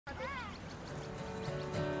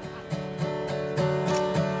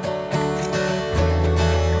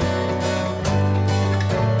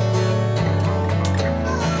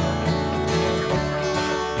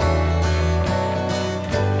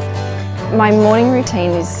My morning routine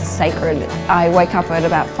is sacred. I wake up at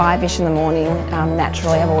about 5-ish in the morning.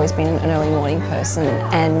 Naturally, I've always been an early morning person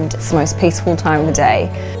and it's the most peaceful time of the day.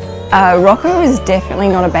 Rocco is definitely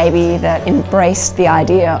not a baby that embraced the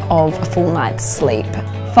idea of a full night's sleep.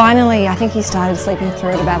 Finally, I think he started sleeping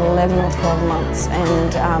through at about 11 or 12 months,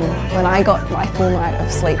 and when I got my full night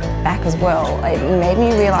of sleep back as well, it made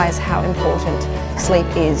me realise how important sleep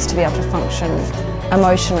is to be able to function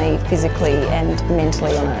emotionally, physically and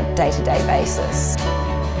mentally on a day-to-day basis.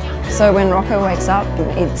 So when Rocco wakes up,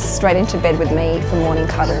 it's straight into bed with me for morning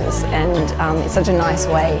cuddles, and it's such a nice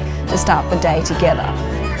way to start the day together.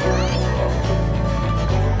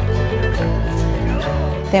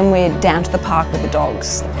 Then we're down to the park with the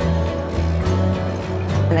dogs.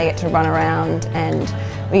 And they get to run around and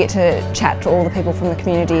we get to chat to all the people from the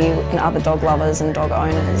community and other dog lovers and dog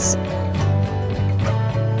owners.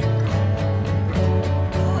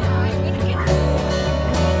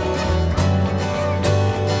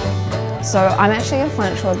 So I'm actually a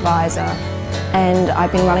financial advisor and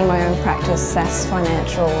I've been running my own practice, SAS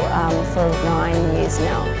Financial, for 9 years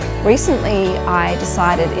now. Recently I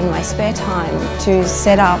decided in my spare time to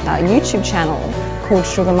set up a YouTube channel called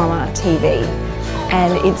Sugar Mama TV,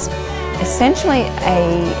 and it's essentially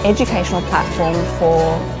an educational platform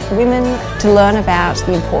for women to learn about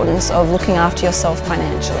the importance of looking after yourself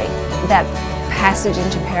financially. That passage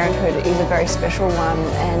into parenthood is a very special one,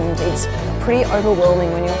 and it's pretty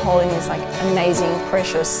overwhelming when you're holding this amazing,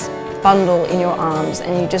 precious bundle in your arms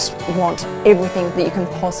and you just want everything that you can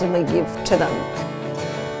possibly give to them.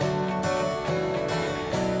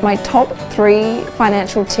 My top 3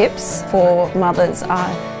 financial tips for mothers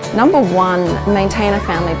are: number 1, maintain a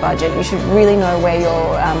family budget. You should really know where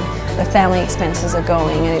your the family expenses are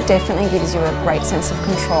going, and it definitely gives you a great sense of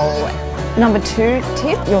control. Number 2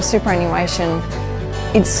 tip, your superannuation.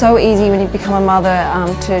 It's so easy when you become a mother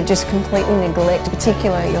to just completely neglect,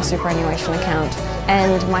 particularly your superannuation account.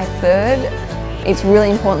 And my 3rd, it's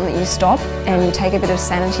really important that you stop and you take a bit of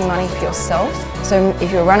sanity money for yourself. So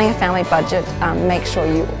if you're running a family budget, make sure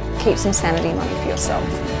you keep some sanity money for yourself.